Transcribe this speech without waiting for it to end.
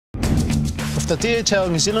the DHL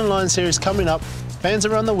New Zealand Lions series coming up, fans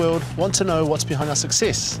around the world want to know what's behind our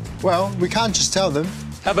success. Well, we can't just tell them.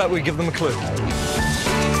 How about we give them a clue?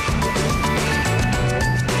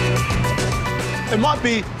 It might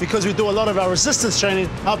be because we do a lot of our resistance training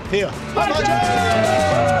up here.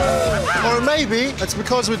 Or maybe it's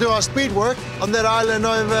because we do our speed work on that island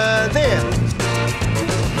over there.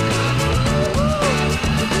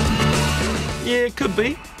 Yeah, it could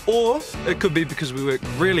be. Or it could be because we work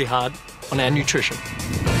really hard on our nutrition.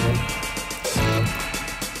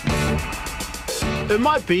 It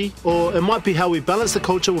might be, or it might be how we balance the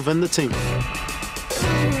culture within the team.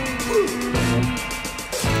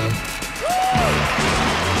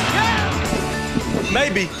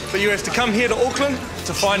 Maybe, but you have to come here to Auckland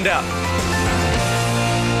to find out.